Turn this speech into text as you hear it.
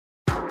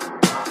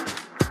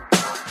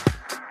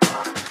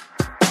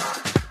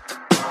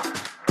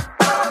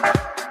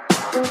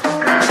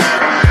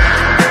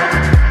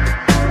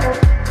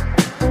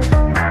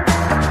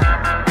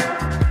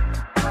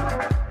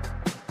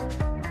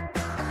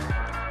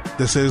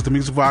This is the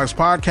Music Vibes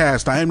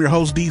Podcast. I am your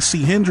host,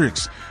 DC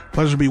Hendrix.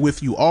 Pleasure to be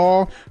with you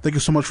all. Thank you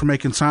so much for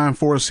making time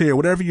for us here.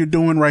 Whatever you're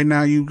doing right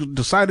now, you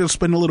decided to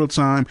spend a little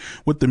time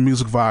with the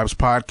Music Vibes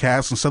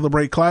Podcast and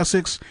celebrate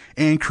classics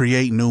and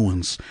create new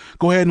ones.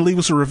 Go ahead and leave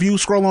us a review.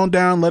 Scroll on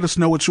down. Let us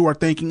know what you are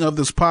thinking of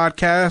this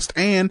podcast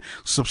and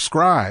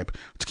subscribe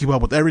to keep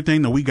up with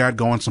everything that we got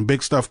going. Some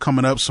big stuff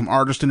coming up, some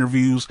artist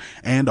interviews,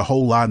 and a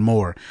whole lot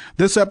more.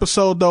 This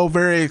episode, though,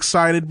 very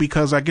excited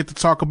because I get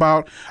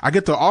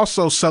to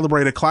also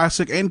celebrate a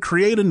classic and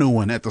create a new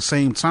one at the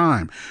same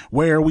time,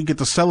 where we get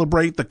to celebrate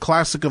the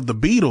classic of the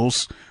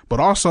Beatles, but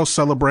also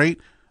celebrate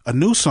a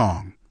new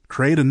song,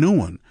 create a new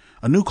one,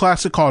 a new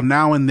classic called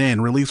Now and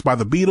Then, released by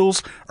the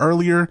Beatles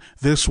earlier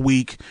this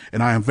week.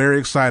 And I am very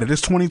excited.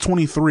 It's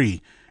 2023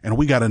 and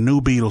we got a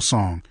new Beatles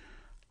song.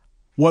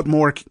 What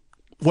more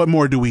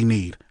do we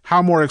need?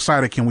 How more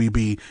excited can we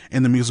be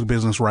in the music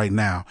business right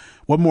now?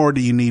 What more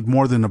do you need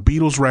more than a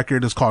Beatles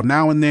record? It's called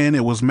Now and Then.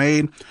 It was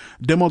made,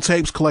 demo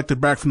tapes collected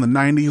back from the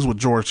 90s with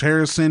George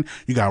Harrison.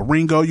 You got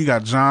Ringo, you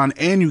got John,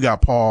 and you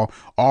got Paul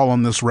all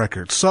on this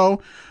record.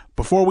 So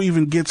before we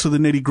even get to the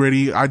nitty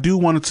gritty, I do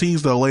want to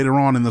tease, though, later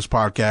on in this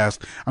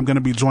podcast, I'm going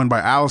to be joined by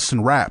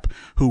Allison Rapp,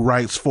 who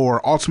writes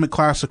for Ultimate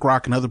Classic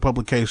Rock and other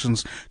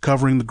publications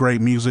covering the great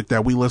music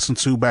that we listened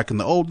to back in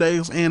the old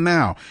days and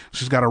now.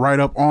 She's got a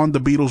write-up on the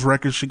Beatles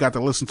record. She got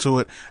to listen to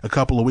it a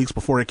couple of weeks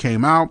before it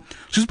came out.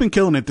 She's been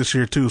killing it this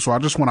year, too, so I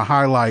just want to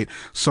highlight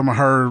some of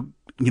her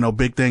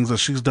big things that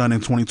she's done in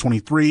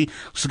 2023.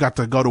 She's got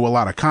to go to a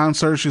lot of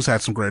concerts. She's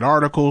had some great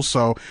articles.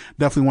 So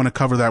definitely want to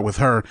cover that with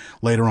her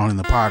later on in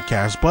the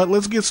podcast. But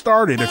let's get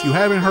started. If you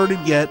haven't heard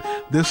it yet,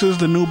 this is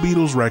the new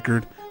Beatles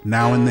record,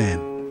 Now and Then.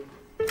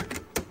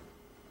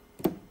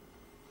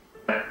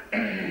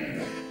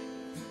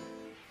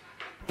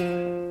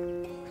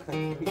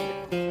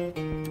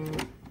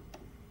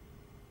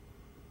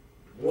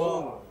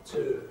 One,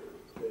 two.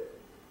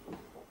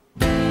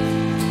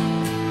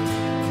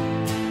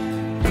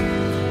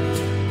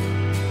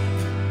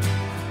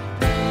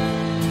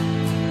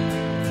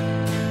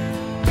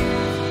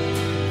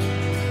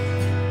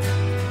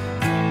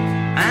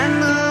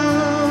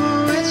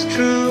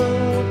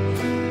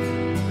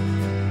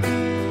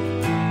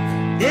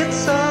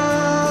 It's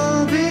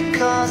all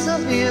because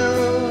of you.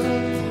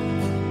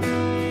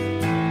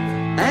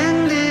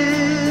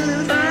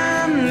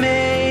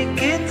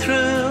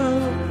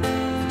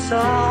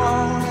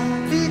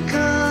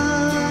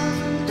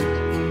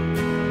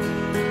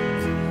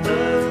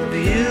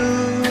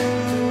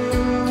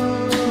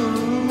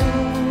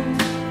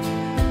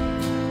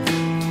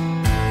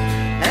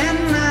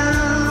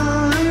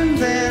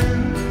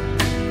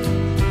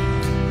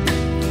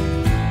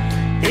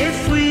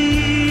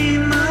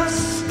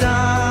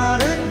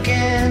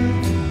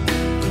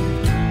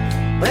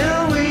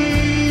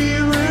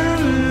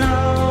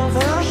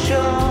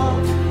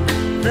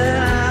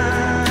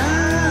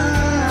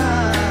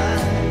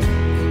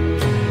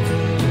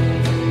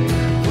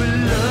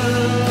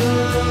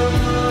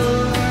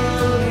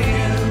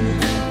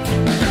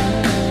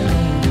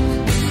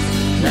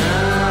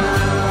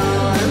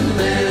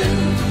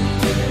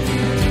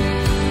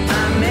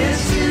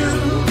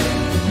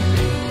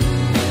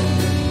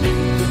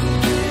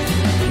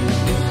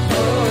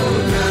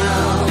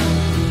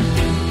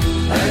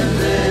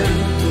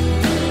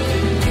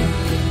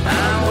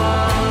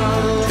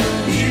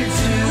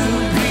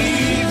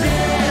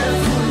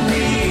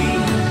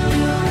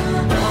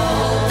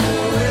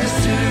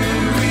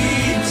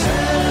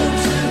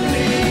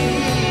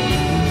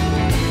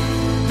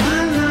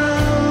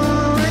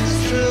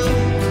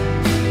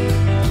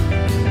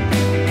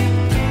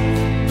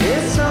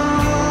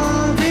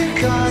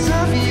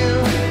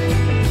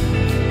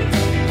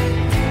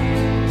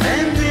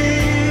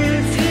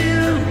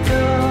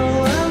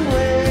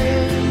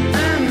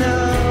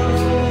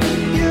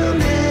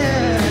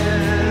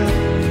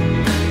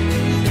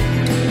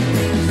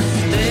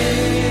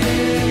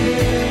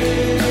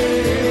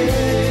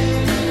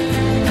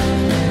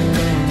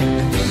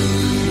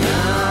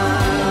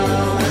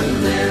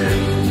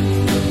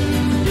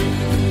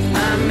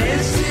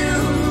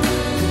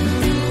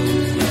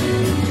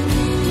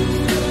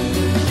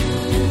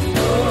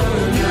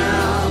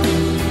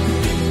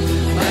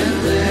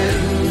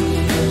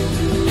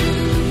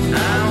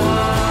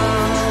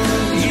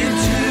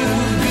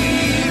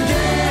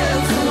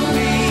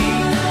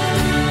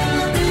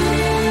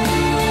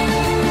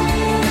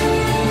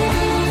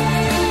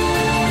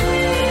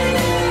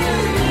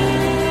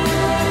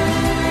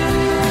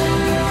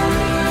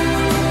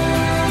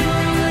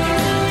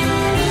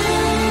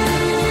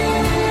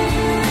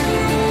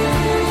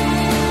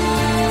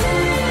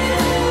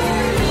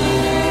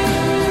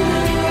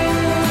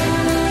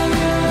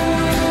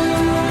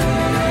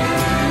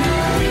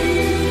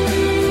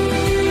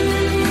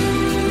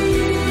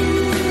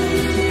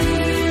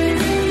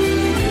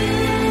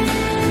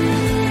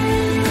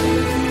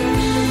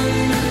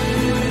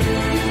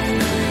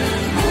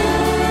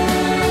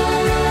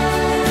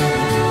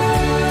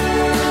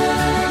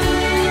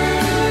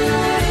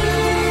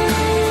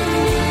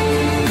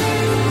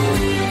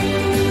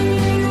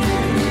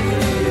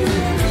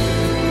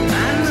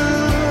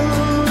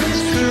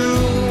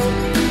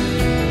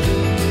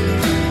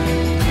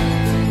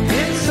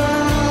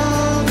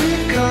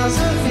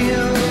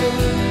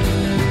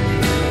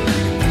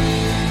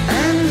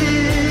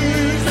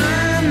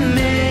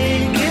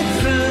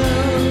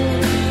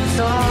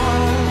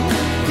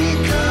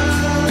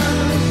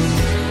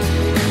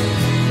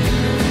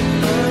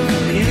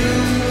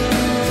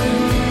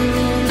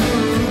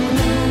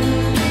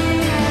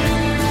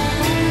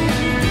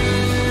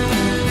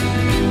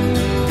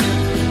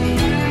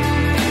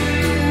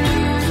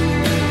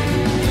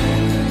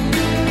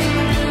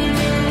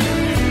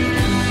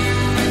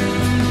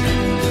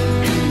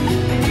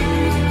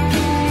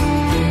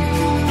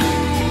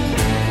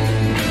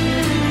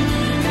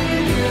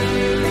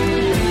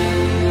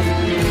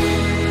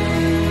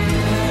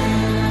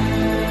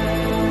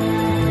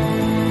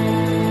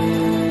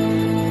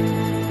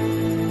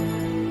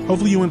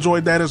 Hopefully you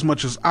enjoyed that as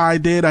much as I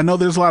did. I know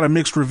there's a lot of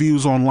mixed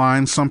reviews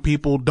online. Some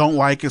people don't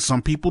like it.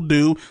 Some people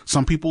do.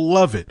 Some people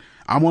love it.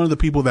 I'm one of the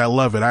people that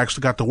love it. I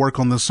actually got to work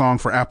on this song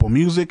for Apple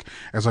Music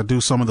as I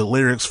do some of the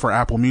lyrics for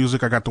Apple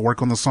Music. I got to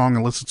work on the song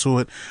and listen to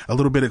it a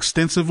little bit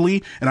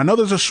extensively. And I know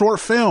there's a short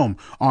film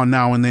on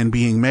Now and Then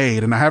being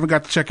made, and I haven't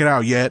got to check it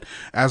out yet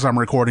as I'm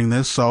recording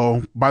this.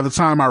 So by the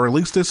time I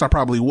release this, I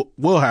probably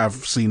will have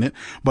seen it.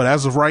 But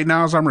as of right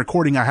now, as I'm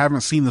recording, I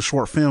haven't seen the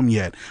short film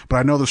yet. But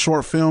I know the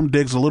short film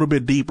digs a little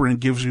bit deeper and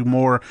gives you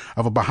more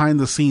of a behind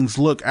the scenes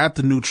look at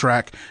the new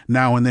track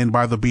Now and Then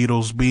by the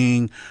Beatles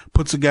being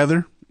put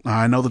together.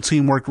 I know the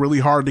team worked really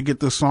hard to get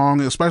this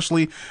song,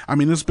 especially, I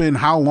mean, it's been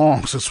how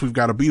long since we've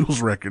got a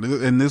Beatles record,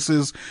 and this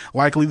is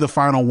likely the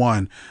final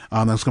one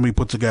that's going to be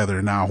put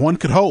together. Now, one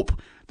could hope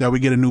that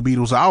we get a new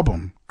Beatles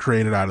album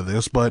created out of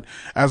this, but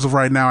as of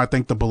right now, I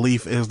think the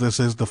belief is this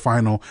is the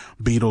final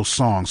Beatles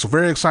song. So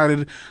very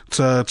excited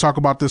to talk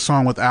about this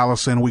song with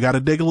Allison. We got to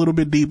dig a little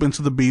bit deep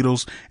into the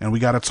Beatles, and we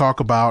got to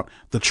talk about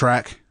the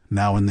track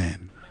Now and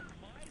Then.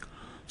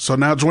 So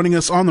now joining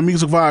us on the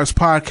Music Vibes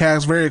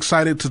podcast, very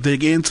excited to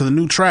dig into the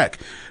new track,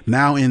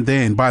 Now and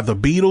Then by the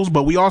Beatles.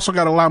 But we also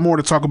got a lot more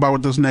to talk about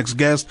with this next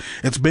guest.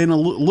 It's been a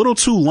little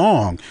too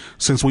long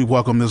since we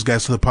welcomed this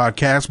guest to the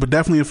podcast, but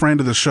definitely a friend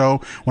of the show.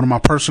 One of my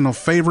personal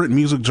favorite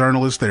music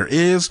journalists there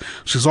is.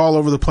 She's all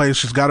over the place.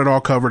 She's got it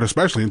all covered,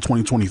 especially in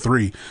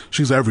 2023.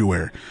 She's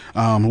everywhere.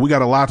 We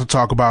got a lot to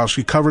talk about.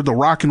 She covered the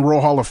Rock and Roll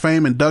Hall of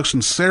Fame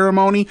induction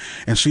ceremony,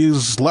 and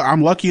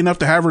I'm lucky enough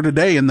to have her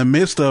today in the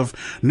midst of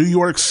New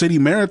York City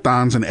marathons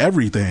and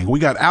everything. We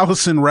got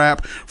Allison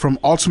Rapp from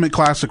Ultimate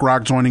Classic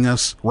Rock joining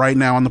us right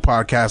now on the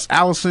podcast.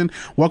 Allison,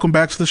 welcome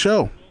back to the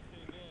show.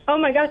 Oh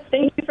my gosh,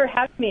 thank you for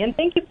having me, and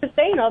thank you for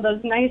saying all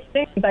those nice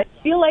things. I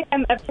feel like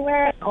I'm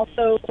everywhere, and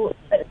also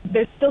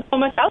there's still so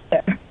much out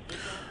there.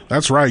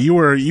 That's right.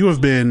 You have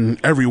been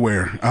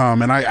everywhere.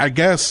 And I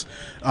guess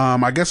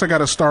I got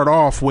to start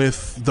off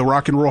with the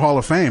Rock and Roll Hall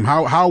of Fame.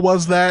 How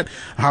was that?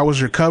 How was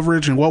your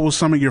coverage, and what was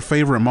some of your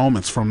favorite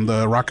moments from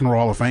the Rock and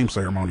Roll Hall of Fame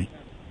ceremony?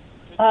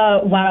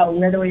 Wow,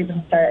 where do we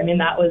even start? I mean,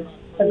 that was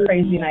a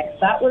crazy night.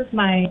 That was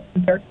my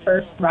very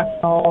first rock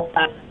and roll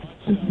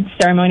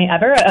ceremony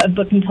ever.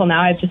 But until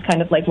now, I've just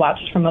kind of like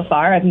watched from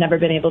afar. I've never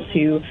been able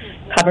to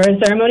cover a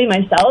ceremony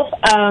myself.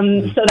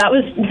 So that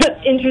was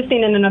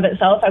interesting in and of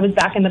itself. I was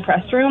back in the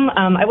press room.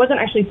 I wasn't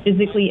actually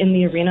physically in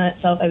the arena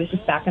itself. I was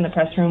just back in the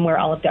press room where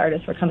all of the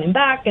artists were coming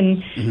back,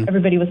 and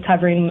everybody was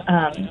covering,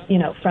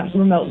 from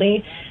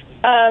remotely.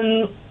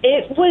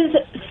 It was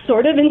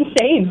sort of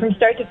insane from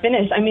start to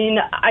finish. I mean,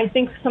 I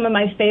think some of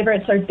my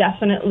favorites are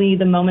definitely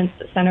the moments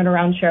that centered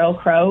around Sheryl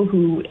Crow,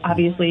 who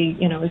obviously,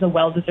 is a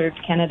well-deserved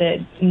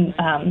candidate.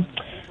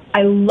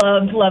 I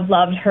loved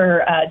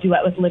her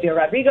duet with Olivia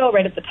Rodrigo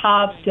right at the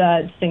top,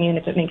 singing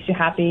If It Makes You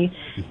Happy.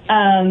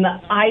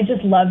 I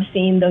just love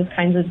seeing those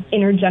kinds of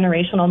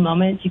intergenerational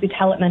moments. You could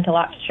tell it meant a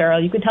lot to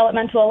Sheryl. You could tell it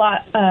meant a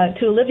lot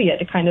to Olivia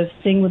to kind of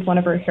sing with one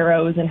of her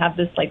heroes and have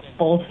this like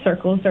full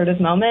circle sort of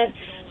moment.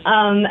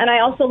 And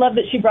I also love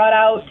that she brought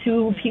out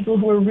two people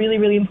who were really,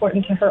 really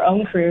important to her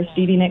own career,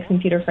 Stevie Nicks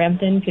and Peter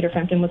Frampton. Peter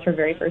Frampton was her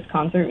very first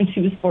concert when she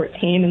was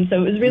 14, and so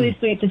it was really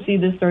sweet to see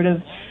this sort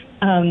of,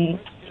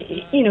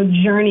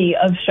 journey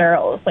of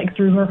Cheryl's, like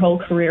through her whole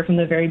career from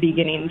the very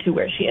beginning to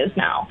where she is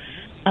now.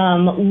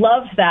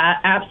 Loved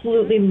that.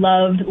 Absolutely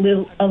loved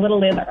a little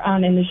later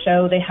on in the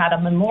show. They had a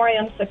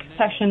memoriam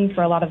section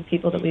for a lot of the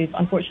people that we've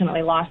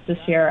unfortunately lost this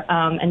year.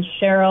 And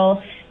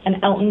Cheryl and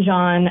Elton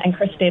John and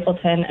Chris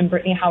Stapleton and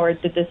Brittany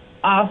Howard did this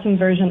awesome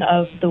version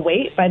of The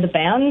Wait by the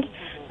band,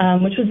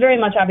 which was very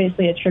much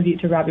obviously a tribute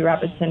to Robbie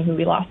Robertson, who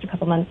we lost a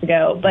couple months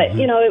ago. But,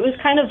 it was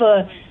kind of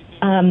a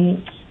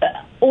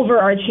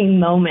overarching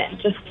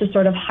moment just to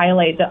sort of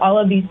highlight that all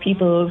of these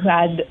people who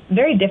had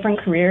very different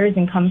careers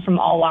and come from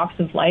all walks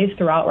of life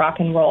throughout rock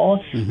and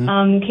roll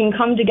can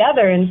come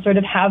together and sort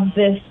of have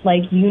this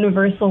like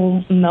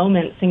universal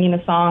moment singing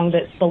a song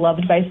that's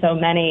beloved by so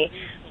many.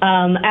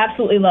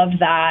 Absolutely loved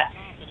that.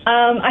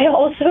 I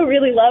also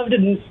really loved,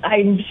 and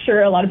I'm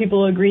sure a lot of people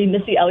will agree,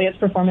 Missy Elliott's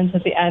performance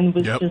at the end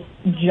was just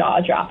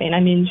jaw-dropping. I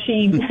mean,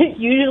 she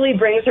usually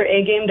brings her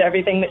A game to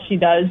everything that she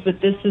does, but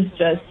this is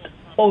just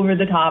over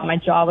the top. My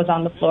jaw was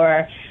on the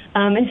floor.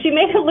 And she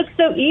made it look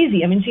so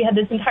easy. I mean, she had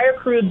this entire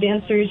crew of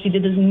dancers. She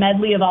did this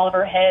medley of all of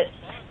her hits.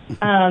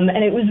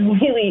 And it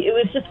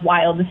was just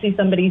wild to see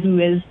somebody who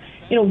is,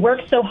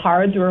 worked so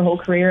hard through her whole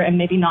career and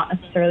maybe not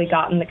necessarily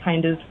gotten the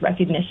kind of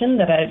recognition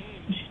that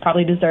she's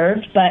probably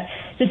deserved. But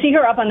to see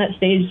her up on that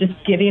stage just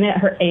giving it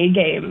her A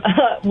game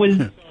was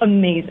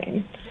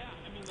amazing.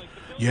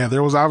 Yeah,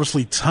 there was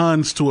obviously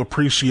tons to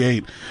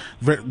appreciate,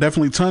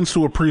 definitely tons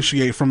to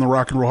appreciate from the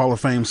Rock and Roll Hall of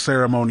Fame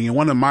ceremony. And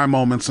one of my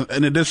moments,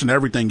 in addition to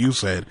everything you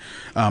said,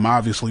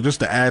 obviously, just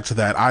to add to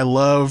that, I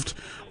loved,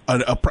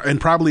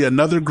 and probably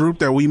another group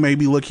that we may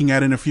be looking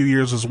at in a few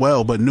years as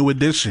well, but New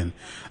Edition,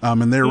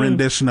 and their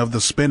rendition of The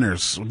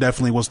Spinners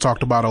definitely was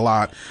talked about a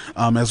lot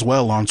as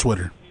well on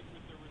Twitter.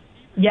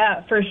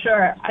 Yeah, for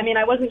sure. I mean,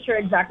 I wasn't sure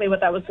exactly what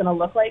that was going to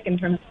look like in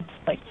terms of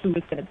like who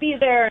was going to be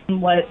there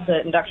and what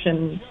the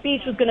induction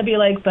speech was going to be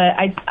like, but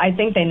I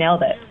think they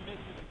nailed it.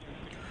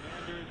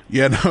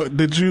 Yeah, no,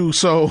 did you?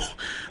 So,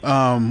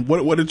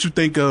 what did you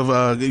think of?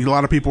 A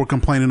lot of people were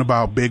complaining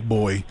about Big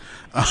Boy,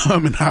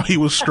 and how he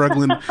was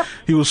struggling.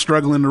 He was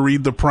struggling to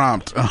read the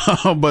prompt,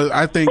 but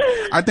I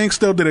think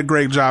still did a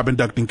great job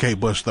inducting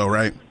Kate Bush, though,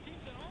 right?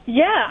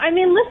 Yeah, I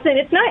mean, listen,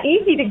 it's not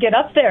easy to get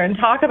up there and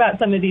talk about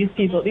some of these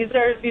people. These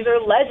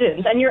are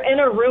legends, and you're in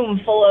a room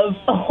full of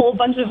a whole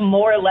bunch of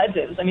more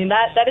legends. I mean,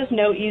 that is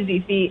no easy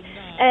feat.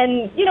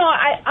 And, you know,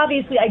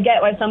 I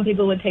get why some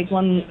people would take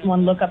one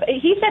look up.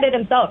 He said it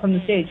himself from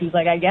the stage. He was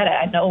like, I get it.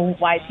 I know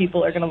why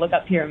people are going to look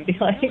up here and be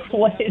like,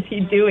 what is he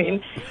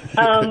doing?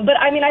 But,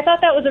 I mean, I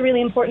thought that was a really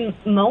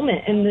important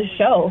moment in the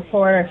show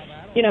for,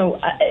 you know,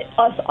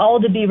 us all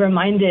to be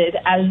reminded,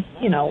 as,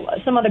 you know,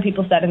 some other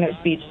people said in their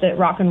speech, that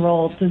rock and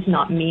roll does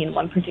not mean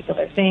one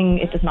particular thing.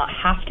 It does not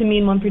have to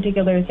mean one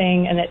particular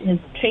thing, and it has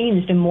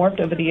changed and morphed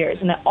over the years,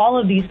 and that all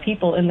of these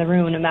people in the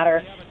room, no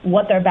matter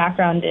what their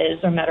background is,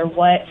 or no matter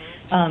what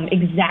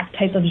exact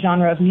type of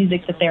genre of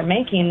music that they're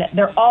making,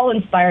 they're all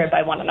inspired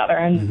by one another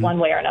in one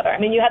way or another. I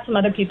mean, you had some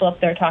other people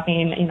up there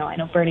talking, you know, I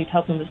know Bernie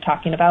Taupin was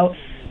talking about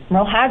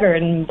Merle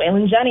Haggard and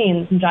Waylon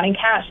Jennings and Johnny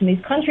Cash and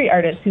these country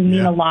artists who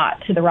mean a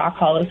lot to the Rock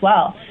Hall as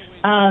well.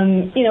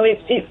 You know,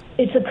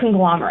 it's a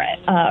conglomerate,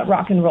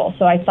 rock and roll.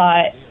 So I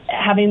thought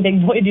having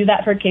Big Boy do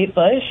that for Kate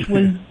Bush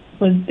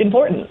was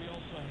important.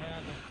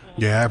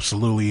 Yeah,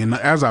 absolutely. And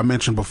as I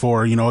mentioned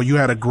before, you know, you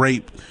had a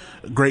great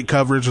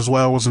coverage as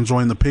well. Was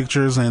enjoying the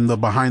pictures and the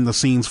behind the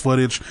scenes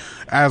footage.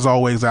 As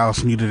always,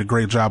 Allison, you did a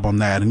great job on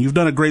that, and you've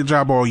done a great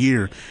job all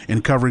year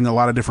in covering a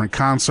lot of different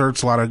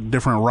concerts, a lot of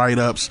different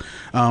write-ups.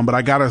 But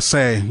I gotta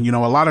say, you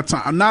know, a lot of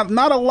time, not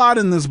a lot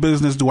in this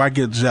business do I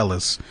get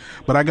jealous,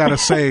 but I gotta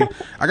say,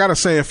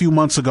 a few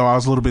months ago I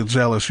was a little bit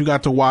jealous. You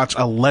got to watch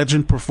a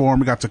legend perform.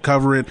 You got to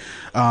cover it.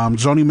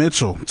 Joni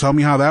Mitchell, tell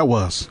me how that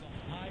was.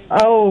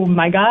 Oh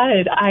my God!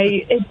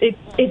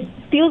 It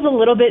feels a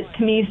little bit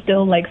to me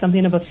still like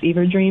something of a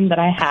fever dream that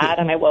I had,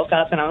 and I woke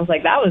up and I was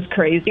like, that was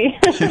crazy,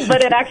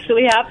 but it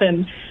actually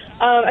happened.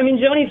 I mean,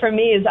 Joni for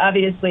me is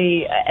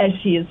obviously, as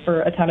she is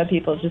for a ton of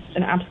people, just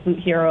an absolute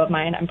hero of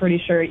mine. I'm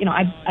pretty sure, you know,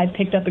 I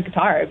picked up a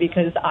guitar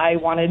because I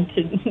wanted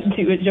to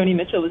do what Joni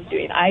Mitchell was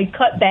doing. I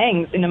cut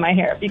bangs into my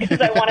hair because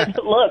I wanted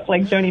to look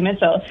like Joni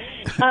Mitchell.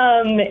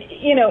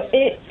 You know,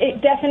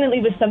 it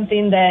definitely was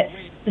something that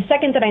the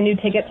second that I knew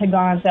tickets had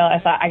gone on sale, I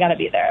thought, I got to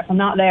be there. If I'm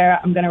not there,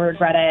 I'm going to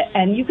regret it.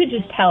 And you could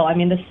just tell, I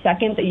mean, the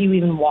second that you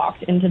even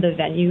walked into the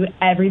venue,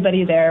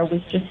 everybody there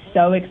was just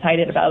so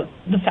excited about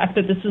the fact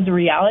that this was a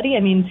reality.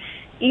 I mean,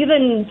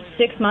 even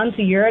 6 months,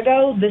 a year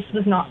ago, this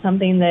was not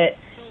something that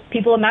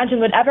people imagined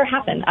would ever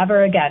happen,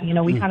 ever again. You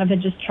know, we kind of had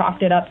just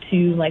chalked it up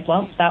to like,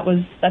 well,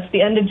 that's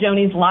the end of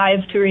Joni's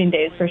live touring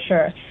days for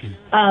sure.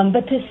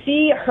 But to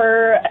see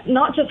her,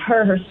 not just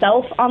her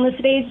herself on the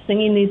stage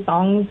singing these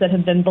songs that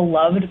have been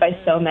beloved by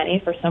so many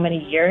for so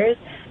many years,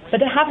 but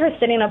to have her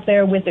sitting up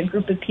there with a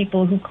group of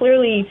people who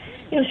clearly,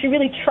 you know, she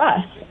really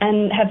trusts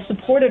and have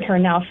supported her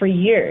now for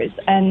years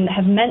and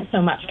have meant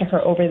so much to her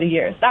over the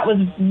years. That was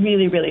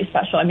really, really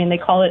special. I mean, they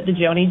call it the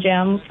Joni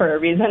Jam for a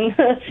reason.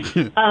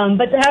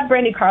 But to have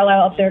Brandi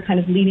Carlile up there kind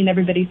of leading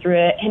everybody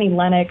through it, Annie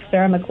Lennox,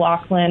 Sarah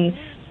McLachlan,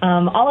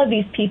 all of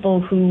these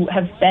people who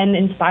have been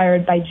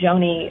inspired by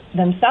Joni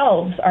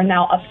themselves are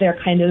now up there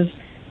kind of,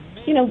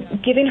 you know,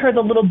 giving her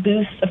the little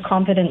boost of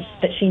confidence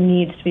that she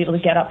needs to be able to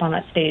get up on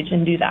that stage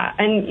and do that.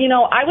 And, you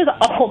know, I was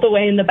all the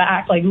way in the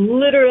back, like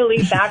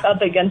literally back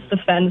up against the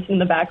fence in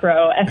the back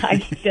row, and I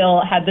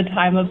still had the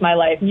time of my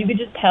life. And you could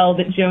just tell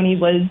that Joni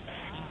was,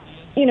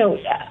 you know,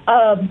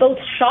 both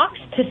shocked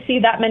to see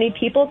that many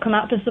people come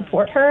out to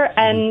support her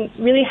and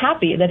really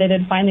happy that it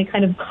had finally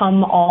kind of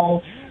come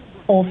all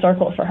full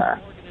circle for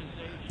her.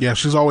 Yeah,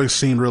 she's always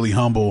seemed really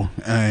humble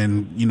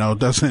and, you know,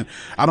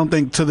 I don't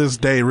think to this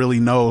day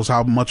really knows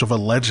how much of a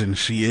legend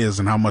she is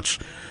and how much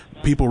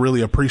people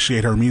really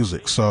appreciate her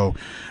music. So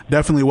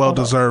definitely well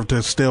deserved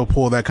to still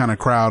pull that kind of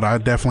crowd. I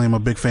definitely am a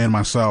big fan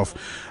myself.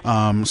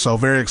 So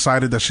very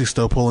excited that she's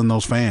still pulling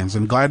those fans,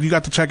 and glad you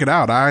got to check it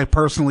out. I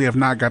personally have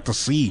not got to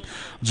see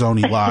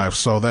Joni live.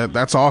 So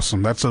that's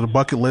awesome. That's a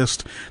bucket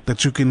list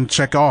that you can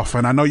check off.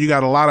 And I know you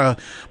got a lot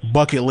of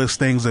bucket list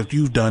things that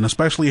you've done,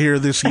 especially here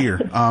this year.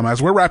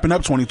 As we're wrapping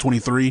up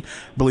 2023,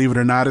 believe it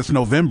or not, it's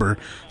November.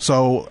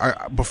 So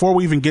before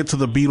we even get to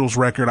the Beatles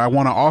record, I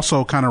want to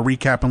also kind of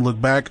recap and look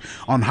back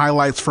on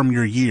highlights from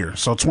your year.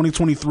 So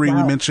 2023,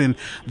 we mentioned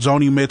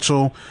Joni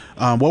Mitchell.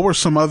 What were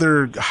some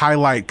other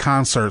highlight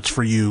concerts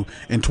for you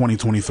in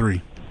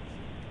 2023?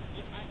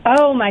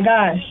 Oh my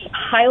gosh,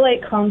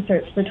 highlight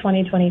concerts for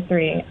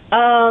 2023.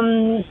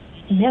 Man,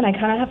 I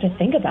kind of have to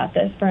think about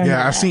this for a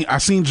minute. I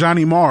seen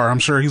Johnny Marr. I'm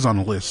sure he's on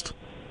the list.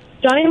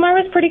 Johnny Marr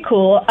was pretty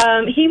cool.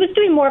 He was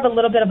doing more of a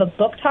little bit of a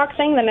book talk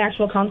thing than an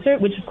actual concert,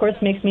 which of course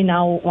makes me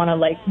now want to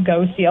like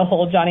go see a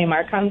whole Johnny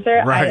Marr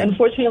concert. Right. I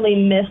unfortunately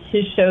missed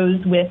his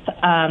shows with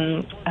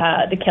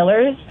the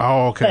Killers.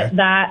 Oh, okay. But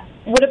that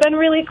would have been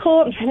really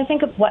cool. I'm trying to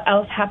think of what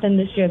else happened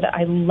this year that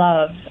I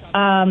loved.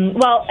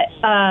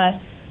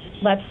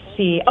 let's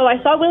see. Oh,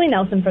 I saw Willie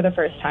Nelson for the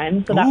first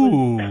time, so that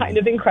was kind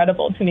of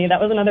incredible to me. That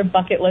was another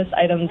bucket list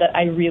item that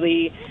I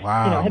really,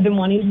 had been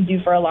wanting to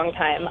do for a long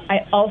time.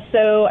 I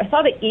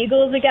saw the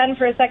Eagles again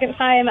for a second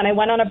time, and I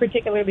went on a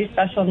particularly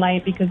special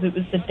night because it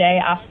was the day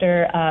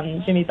after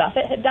Jimmy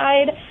Buffett had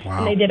died,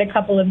 and they did a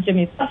couple of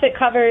Jimmy Buffett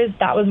covers.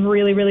 That was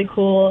really, really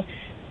cool.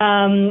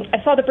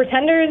 I saw the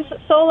Pretenders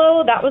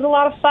solo. That was a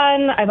lot of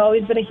fun. I've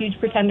always been a huge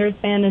Pretenders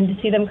fan, and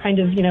to see them kind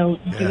of,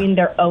 doing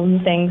their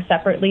own thing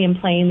separately and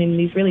playing in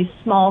these really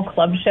small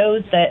club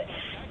shows that,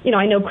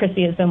 I know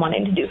Chrissy has been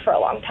wanting to do for a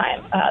long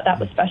time. That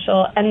was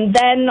special. And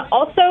then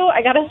also,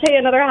 I got to say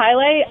another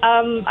highlight.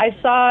 I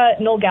saw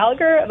Noel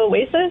Gallagher of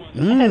Oasis,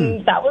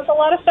 and that was a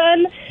lot of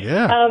fun.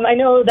 Yeah. I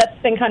know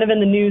that's been kind of in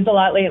the news a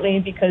lot lately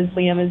because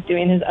Liam is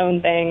doing his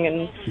own thing,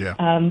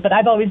 and but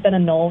I've always been a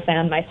Noel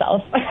fan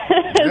myself,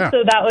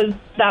 so that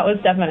was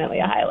definitely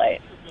a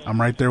highlight.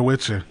 I'm right there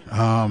with you.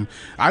 I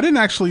didn't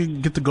actually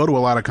get to go to a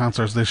lot of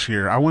concerts this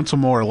year. I went to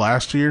more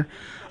last year,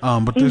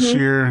 but this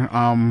year,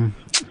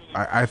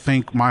 I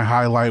think my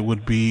highlight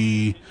would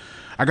be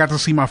I got to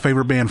see my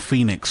favorite band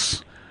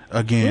Phoenix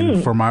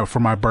again for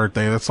my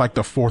birthday. That's like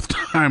the fourth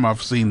time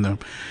I've seen them.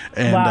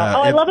 And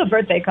wow. I love a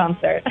birthday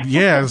concert.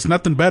 Yeah, it's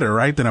nothing better,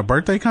 right, than a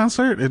birthday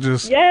concert. It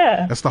just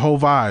that's the whole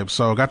vibe.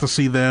 So I got to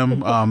see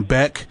them.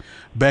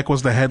 Beck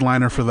was the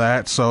headliner for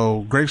that.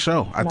 So great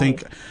show. I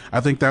think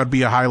that would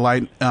be a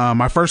highlight.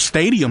 My first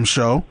stadium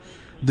show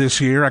this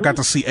year, I got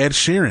to see Ed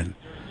Sheeran.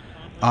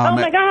 Oh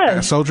my God.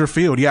 At Soldier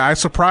Field. Yeah, I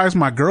surprised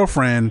my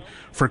girlfriend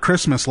for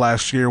Christmas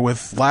last year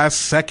with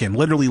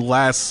literally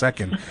last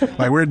second.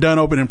 Like, we're done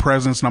opening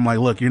presents, and I'm like,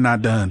 look, you're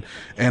not done.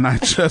 And I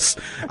just,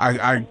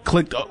 I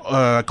clicked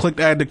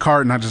add to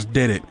cart, and I just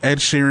did it. Ed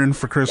Sheeran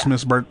for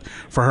Christmas,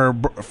 for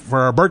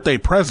her birthday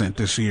present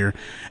this year.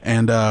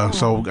 And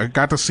so I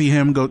got to see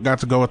him, got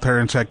to go with her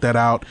and check that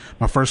out.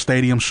 My first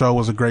stadium show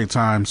was a great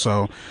time.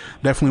 So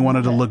definitely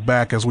wanted to look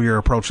back as we are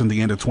approaching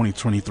the end of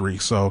 2023.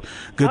 So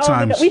good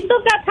times. We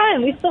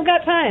still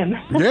got time.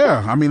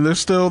 Yeah, I mean, there's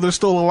still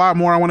a lot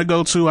more I want to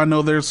go to. I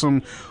know there's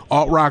some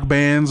alt rock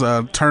bands,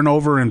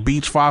 Turnover and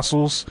Beach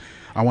Fossils.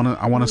 I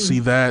want to see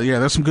that. Yeah,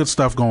 there's some good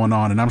stuff going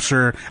on, and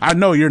I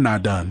know you're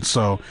not done.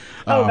 So,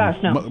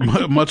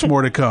 much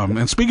more to come.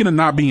 And speaking of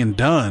not being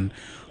done,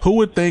 who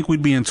would think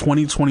we'd be in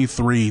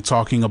 2023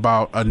 talking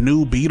about a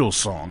new Beatles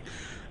song?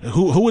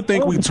 Who would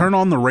think we'd turn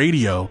on the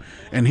radio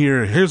and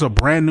here's a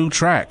brand new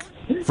track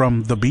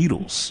from the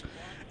Beatles?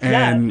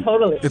 And yeah,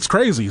 totally. It's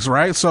crazy,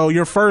 right? So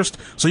you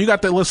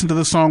got to listen to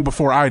this song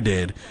before I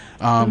did,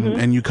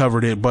 and you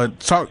covered it.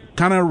 But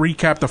kind of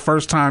recap the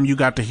first time you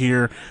got to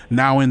hear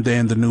Now and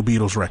Then, the new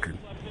Beatles record.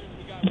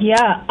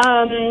 Yeah.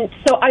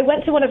 So I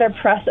went to one of their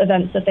press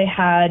events that they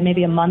had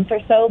maybe a month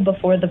or so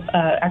before the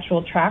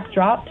actual track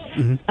dropped.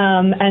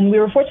 And we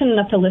were fortunate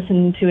enough to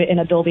listen to it in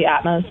a Dolby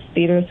Atmos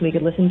theater, so we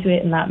could listen to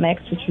it in that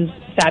mix, which was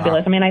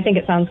fabulous. Wow. I mean, I think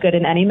it sounds good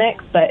in any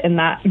mix, but in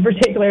that in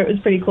particular, it was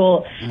pretty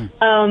cool.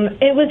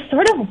 It was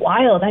sort of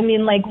wild. I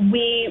mean, like,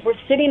 we were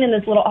sitting in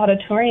this little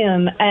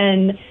auditorium,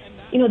 and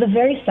the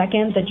very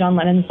second that John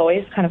Lennon's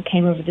voice kind of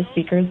came over the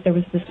speakers, there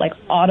was this like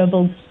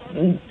audible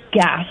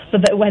gasp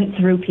that went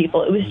through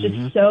people. It was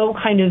just so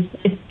kind of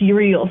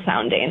ethereal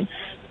sounding.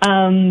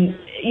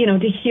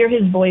 To hear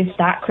his voice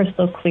that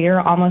crystal clear,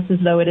 almost as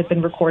though it had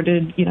been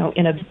recorded,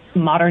 in a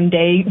modern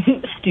day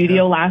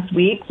studio last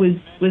week was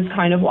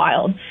kind of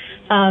wild.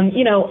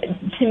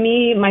 To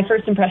me, my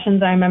first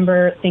impressions, I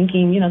remember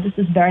thinking, this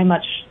is very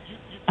much,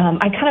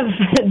 I kind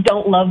of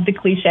don't love the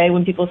cliche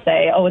when people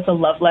say, oh, it's a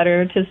love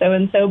letter to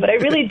so-and-so, but I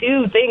really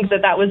do think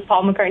that was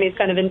Paul McCartney's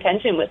kind of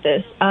intention with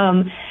this.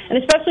 And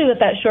especially with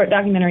that short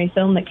documentary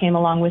film that came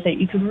along with it,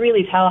 you could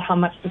really tell how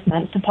much this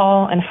meant to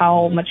Paul and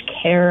how much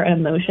care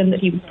and emotion that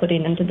he was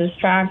putting into this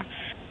track.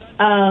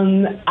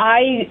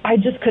 I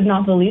just could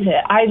not believe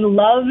it. I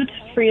loved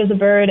Free as a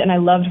Bird and I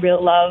loved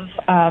Real Love,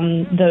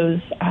 those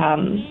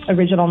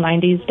original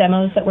 90s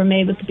demos that were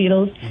made with the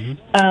Beatles.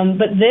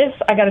 But this,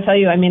 I got to tell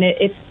you, I mean,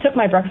 it took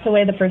my breath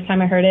away the first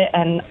time I heard it,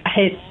 and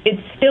it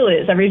still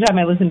is every time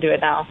I listen to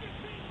it now.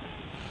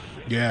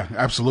 Yeah,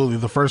 absolutely.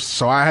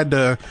 So I had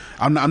to,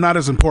 I'm not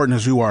as important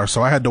as you are,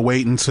 so I had to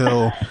wait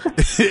until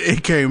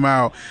it came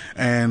out.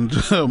 And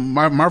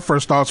my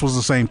first thoughts was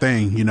the same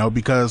thing,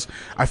 because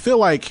I feel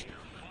like,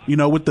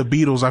 with the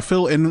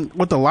Beatles, and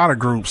with a lot of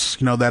groups,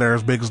 that are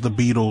as big as the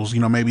Beatles,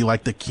 maybe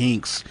like the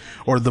Kinks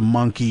or the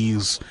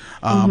Monkees,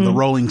 the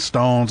Rolling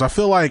Stones. I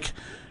feel like,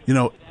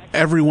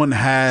 everyone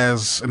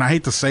has, and I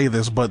hate to say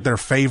this, but their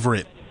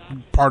favorite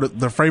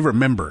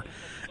member,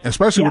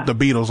 especially with the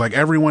Beatles. Like,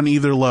 everyone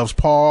either loves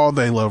Paul,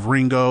 they love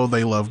Ringo,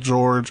 they love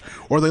George,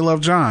 or they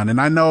love John.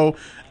 And I know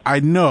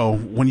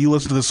when you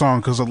listen to the song,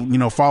 because,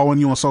 following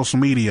you on social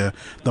media,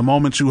 the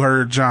moment you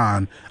heard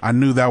John, I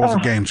knew that was a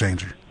game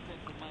changer.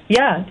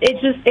 Yeah,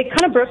 it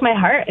kind of broke my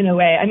heart in a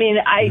way. I mean,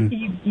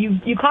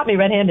 you caught me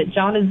red-handed.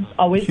 John has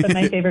always been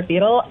my favorite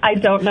Beatle. I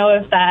don't know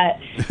if that,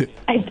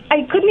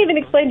 I couldn't even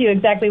explain to you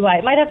exactly why.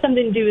 It might have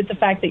something to do with the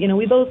fact that,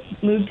 we both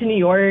moved to New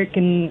York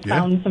and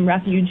found some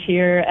refuge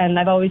here, and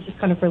I've always just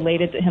kind of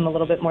related to him a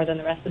little bit more than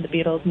the rest of the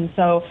Beatles. And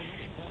so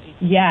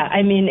Yeah,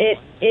 I mean,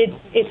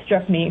 it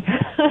struck me.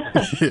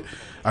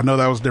 I know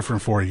that was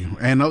different for you.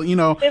 And, It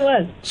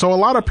was. So a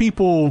lot of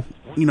people,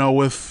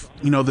 with,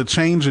 the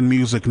change in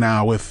music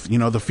now, with,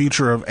 the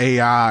future of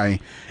AI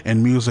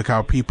and music,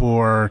 how people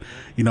are,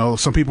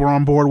 some people are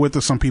on board with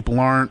it, some people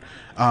aren't.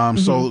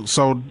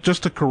 So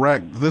just to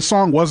correct, this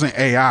song wasn't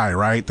AI,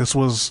 right? This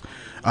was,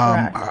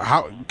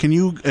 how can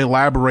you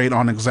elaborate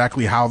on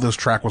exactly how this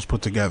track was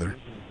put together?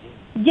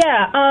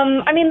 Yeah,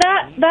 I mean,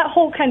 that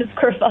whole kind of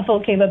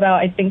kerfuffle came about,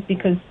 I think,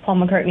 because Paul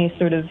McCartney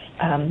sort of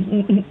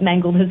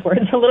mangled his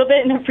words a little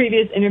bit in a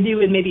previous interview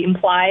and maybe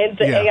implied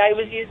that AI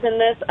was used in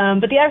this.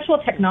 But the actual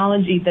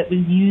technology that was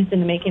used in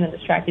the making of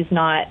this track is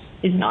not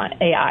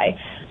AI.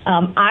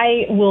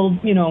 I will,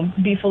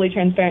 be fully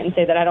transparent and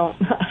say that I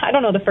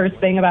don't know the first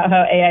thing about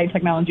how AI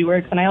technology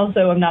works, and I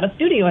also am not a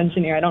studio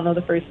engineer. I don't know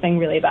the first thing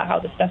really about how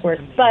this stuff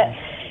works. But,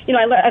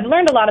 I've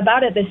learned a lot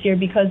about it this year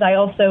because I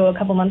also, a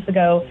couple months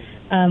ago,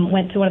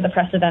 went to one of the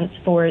press events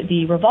for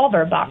the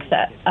Revolver box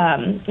set,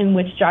 in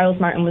which Giles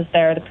Martin was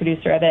there, the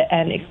producer of it,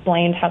 and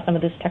explained how some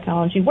of this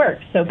technology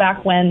works. So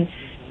back when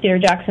Peter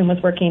Jackson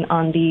was working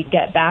on the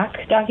Get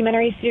Back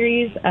documentary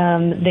series,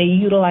 they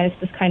utilized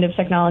this kind of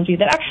technology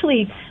that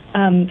actually,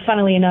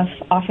 funnily enough,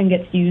 often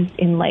gets used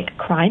in like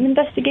crime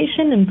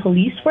investigation and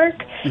police work,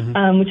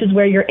 which is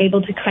where you're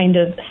able to kind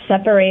of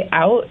separate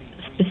out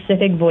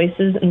specific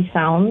voices and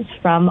sounds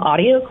from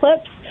audio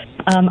clips.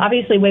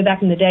 Obviously, way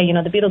back in the day,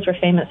 the Beatles were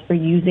famous for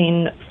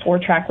using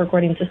 4-track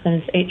recording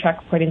systems,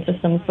 8-track recording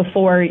systems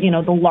before,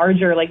 the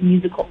larger, like,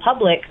 musical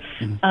public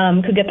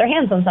could get their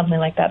hands on something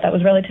like that. That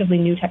was relatively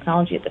new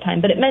technology at the time.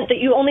 But it meant that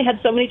you only had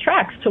so many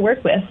tracks to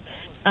work with.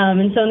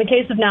 And so in the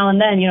case of Now and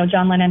Then,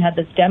 John Lennon had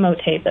this demo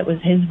tape that was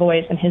his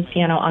voice and his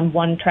piano on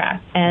one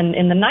track. And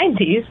in the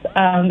 90s,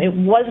 it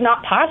was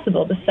not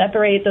possible to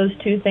separate those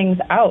two things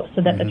out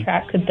so that the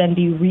track could then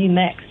be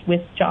remixed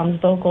with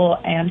John's vocal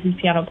and his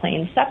piano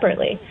playing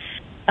separately.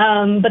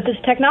 But this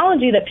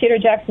technology that Peter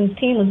Jackson's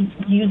team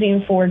was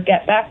using for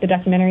Get Back, the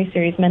documentary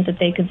series, meant that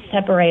they could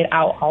separate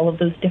out all of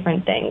those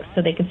different things.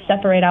 So they could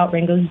separate out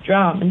Ringo's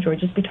drum and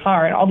George's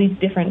guitar and all these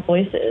different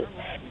voices.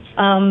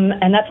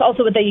 And that's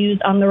also what they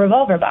used on the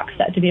Revolver box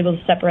set, to be able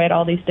to separate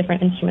all these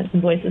different instruments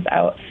and voices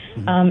out.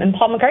 And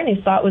Paul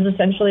McCartney's thought was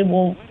essentially,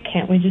 well,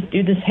 can't we just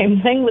do the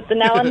same thing with the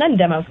Now and Then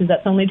demo, because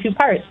that's only 2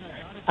 parts.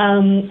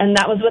 And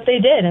that was what they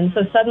did. And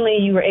so suddenly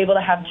you were able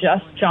to have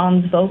just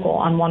John's vocal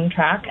on one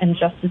track and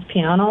just his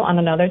piano on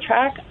another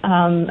track.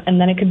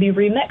 And then it could be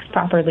remixed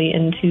properly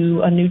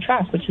into a new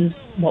track, which is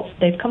what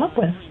they've come up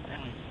with.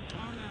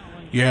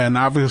 Yeah, and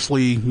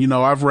obviously,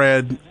 I've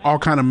read all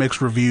kind of mixed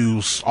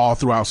reviews all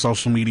throughout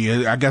social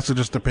media. I guess it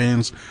just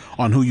depends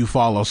on who you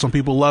follow. Some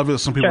people love it.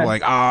 Some people are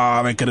like,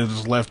 they could have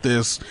just left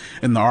this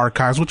in the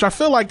archives, which I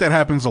feel like that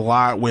happens a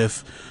lot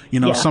with,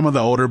 some of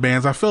the older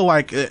bands. I feel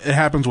like it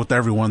happens with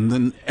everyone.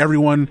 Then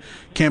everyone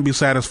can't be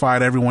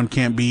satisfied. Everyone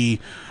can't be,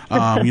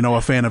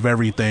 a fan of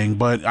everything.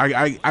 But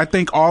I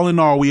think all in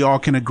all, we all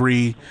can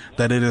agree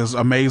that it is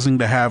amazing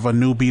to have a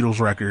new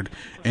Beatles record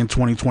in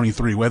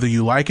 2023. Whether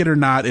you like it or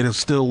not, it is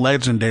still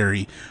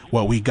legendary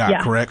what we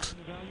got, correct?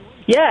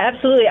 Yeah,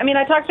 absolutely. I mean,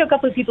 I talked to a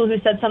couple of people who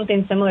said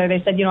something similar.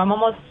 They said, I'm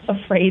almost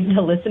afraid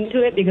to listen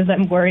to it because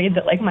I'm worried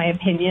that, my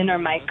opinion or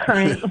my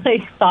current,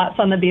 thoughts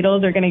on the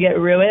Beatles are going to get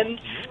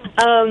ruined.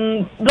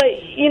 But,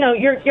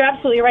 you're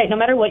absolutely right. No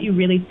matter what you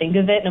really think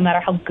of it, no matter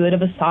how good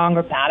of a song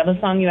or bad of a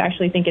song you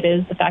actually think it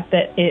is, the fact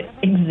that it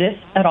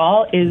exists at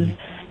all is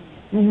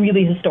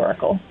really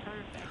historical.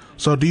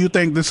 So do you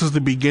think this is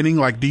the beginning?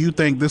 Do you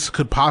think this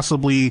could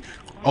possibly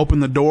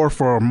open the door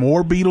for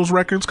more Beatles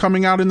records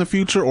coming out in the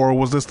future, or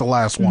was this the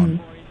last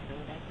one?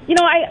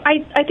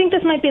 I think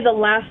this might be the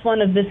last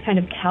one of this kind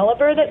of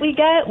caliber that we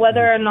get.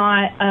 Whether or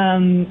not,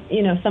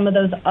 some of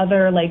those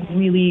other,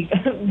 really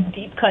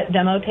deep-cut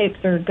demo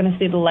tapes are going to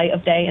see the light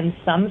of day in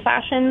some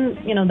fashion,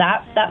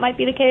 that might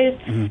be the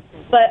case.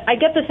 But I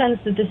get the sense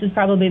that this is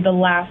probably the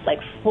last,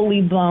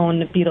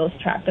 fully-blown Beatles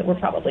track that we're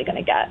probably going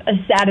to get, as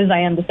sad as I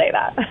am to say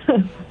that.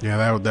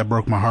 Yeah, that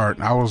broke my heart.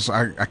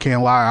 I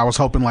can't lie, I was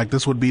hoping,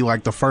 this would be,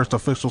 the first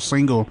official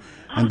single,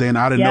 and then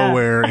out of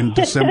nowhere in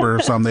December or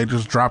something, they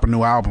just drop a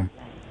new album.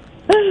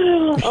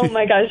 Oh,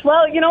 my gosh.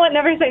 Well, you know what?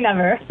 Never say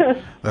never.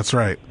 That's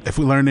right. If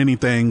we learned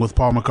anything with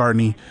Paul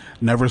McCartney,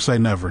 never say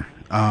never.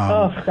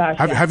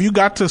 Have you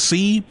got to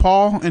see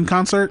Paul in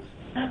concert?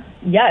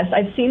 Yes,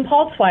 I've seen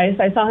Paul twice.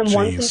 I saw him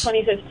once in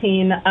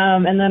 2015,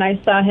 and then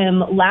I saw him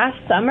last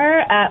summer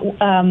at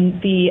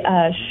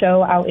the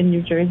show out in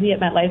New Jersey at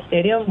MetLife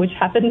Stadium, which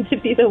happened to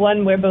be the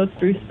one where both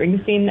Bruce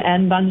Springsteen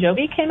and Bon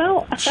Jovi came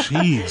out.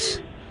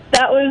 Jeez.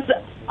 That was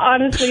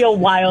honestly a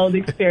wild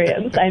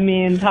experience. I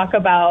mean, talk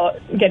about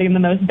getting the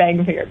most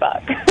bang for your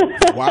buck.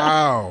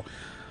 Wow.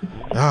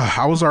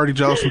 I was already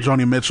jealous of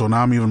Joni Mitchell.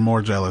 Now I'm even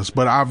more jealous.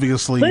 But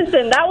obviously,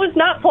 listen, that was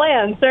not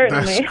planned.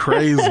 Certainly, that's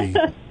crazy.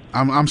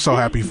 I'm so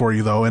happy for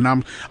you though, and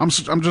I'm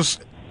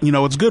just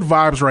it's good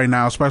vibes right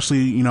now,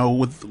 especially,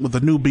 with the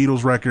new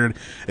Beatles record.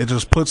 It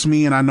just puts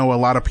me, and I know a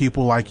lot of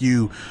people like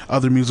you,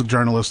 other music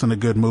journalists, in a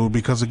good mood,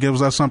 because it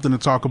gives us something to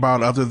talk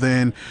about other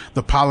than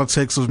the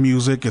politics of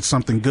music. It's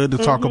something good to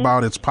talk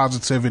about. It's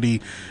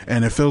positivity,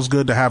 and it feels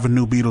good to have a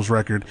new Beatles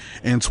record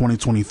in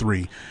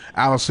 2023.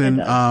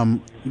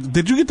 Allison,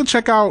 did you get to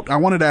check out, I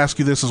wanted to ask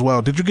you this as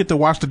well, did you get to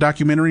watch the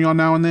documentary on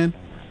Now and Then?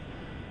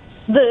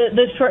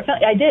 The short film,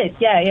 I did.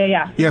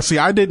 Yeah. Yeah, see,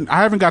 I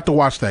haven't got to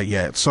watch that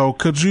yet. So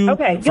could you,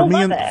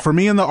 for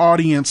me and the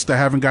audience that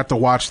haven't got to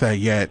watch that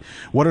yet,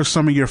 what are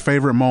some of your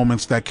favorite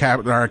moments that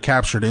are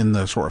captured in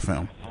the short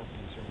film?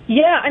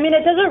 Yeah, I mean,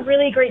 it does a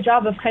really great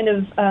job of kind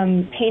of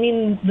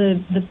painting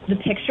the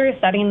picture,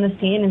 setting the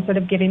scene, and sort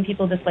of giving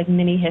people this like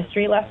mini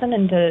history lesson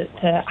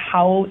into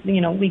how,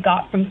 we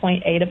got from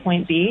point A to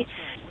point B.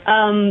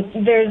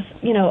 There's,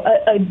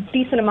 a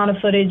decent amount of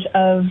footage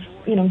of,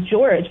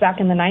 George back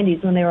in the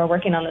 90s when they were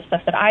working on this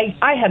stuff that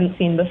I hadn't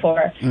seen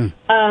before.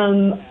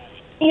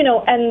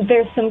 And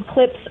there's some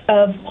clips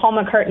of Paul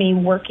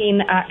McCartney working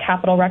at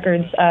Capitol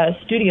Records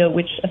studio,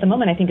 which at the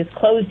moment I think is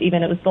closed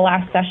even. It was the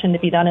last session to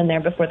be done in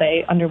there before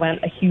they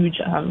underwent a huge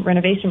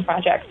renovation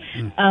project.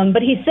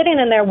 But he's sitting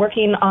in there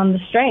working on the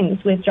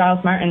strings with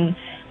Giles Martin.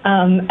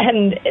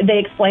 And they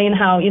explain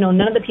how,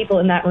 none of the people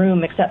in that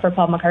room except for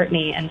Paul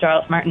McCartney and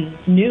Giles Martin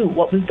knew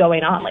what was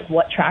going on, like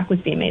what track was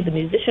being made. The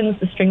musicians,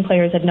 the string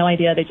players had no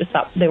idea. They just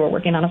thought they were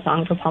working on a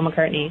song for Paul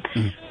McCartney.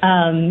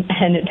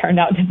 And it turned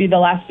out to be the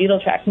last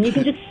Beatles track. And you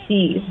can just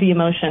see the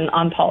emotion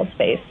on Paul's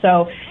face.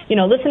 So,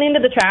 listening to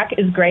the track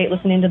is great.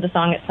 Listening to the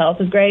song itself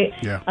is great.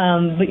 Yeah.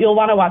 But you'll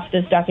want to watch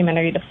this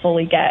documentary to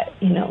fully get,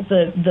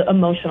 the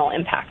emotional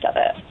impact of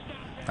it.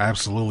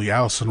 Absolutely.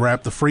 Allison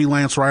Rapp, the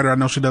freelance writer. I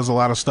know she does a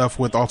lot of stuff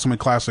with Ultimate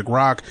Classic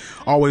Rock.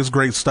 Always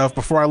great stuff.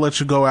 Before I let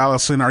you go,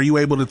 Allison, are you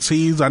able to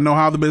tease? I know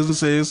how the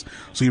business is,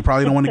 so you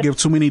probably don't want to give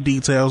too many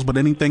details, but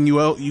anything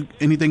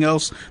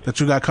else that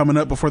you got coming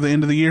up before the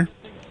end of the year?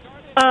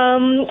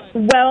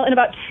 Well, in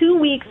about 2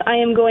 weeks, I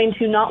am going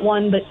to not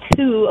one, but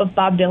two of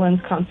Bob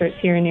Dylan's concerts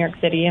here in New York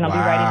City, and I'll be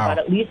writing about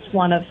at least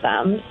one of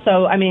them.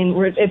 So, I mean,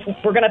 if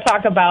we're going to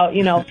talk about,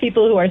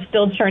 people who are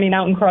still churning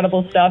out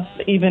incredible stuff,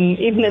 even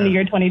in the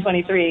year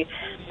 2023,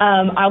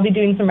 I'll be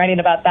doing some writing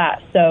about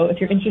that. So if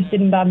you're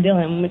interested in Bob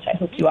Dylan, which I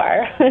hope you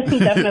are,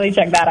 definitely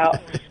check that out.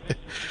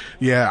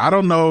 Yeah, I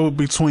don't know,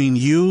 between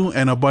you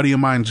and a buddy of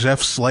mine,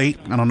 Jeff Slate,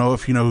 I don't know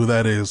if you know who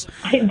that is.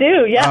 I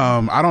do,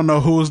 yeah. I don't know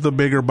who is the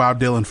bigger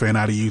Bob Dylan fan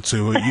out of you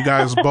two. You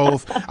guys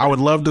both, I would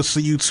love to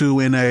see you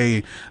two in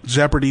a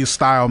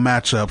Jeopardy-style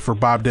matchup for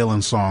Bob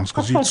Dylan songs,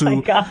 because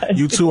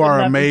you two are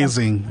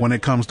amazing when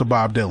it comes to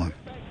Bob Dylan.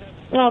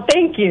 Oh,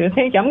 thank you.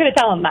 I'm going to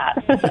tell him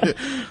that.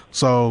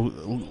 So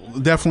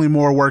definitely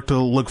more work to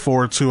look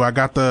forward to. I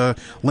got the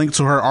link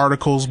to her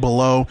articles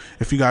below.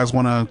 If you guys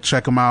want to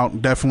check them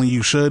out, definitely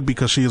you should,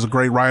 because she is a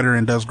great writer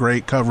and does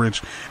great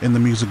coverage in the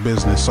music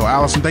business. So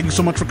Allison, thank you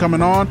so much for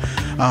coming on.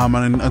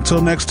 And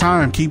until next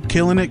time, keep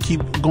killing it.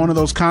 Keep going to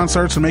those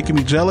concerts and making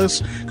me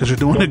jealous, because you're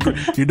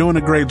doing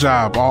a great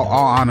job. All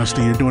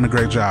honesty, you're doing a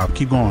great job.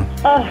 Keep going.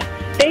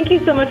 Thank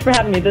you so much for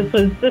having me. This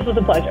was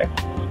a pleasure.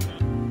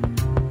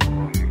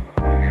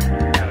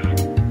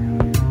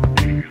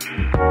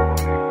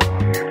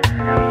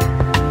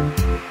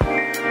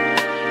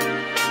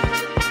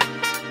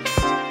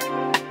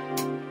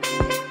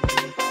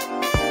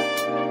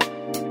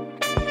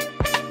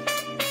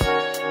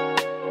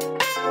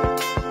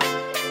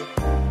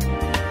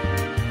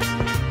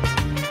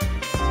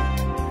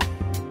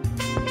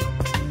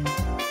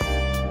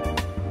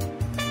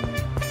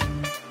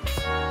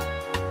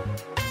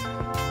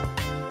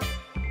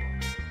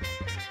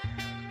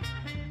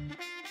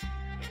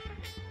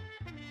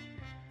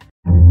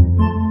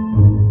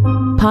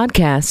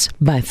 Podcasts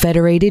by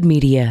Federated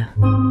Media.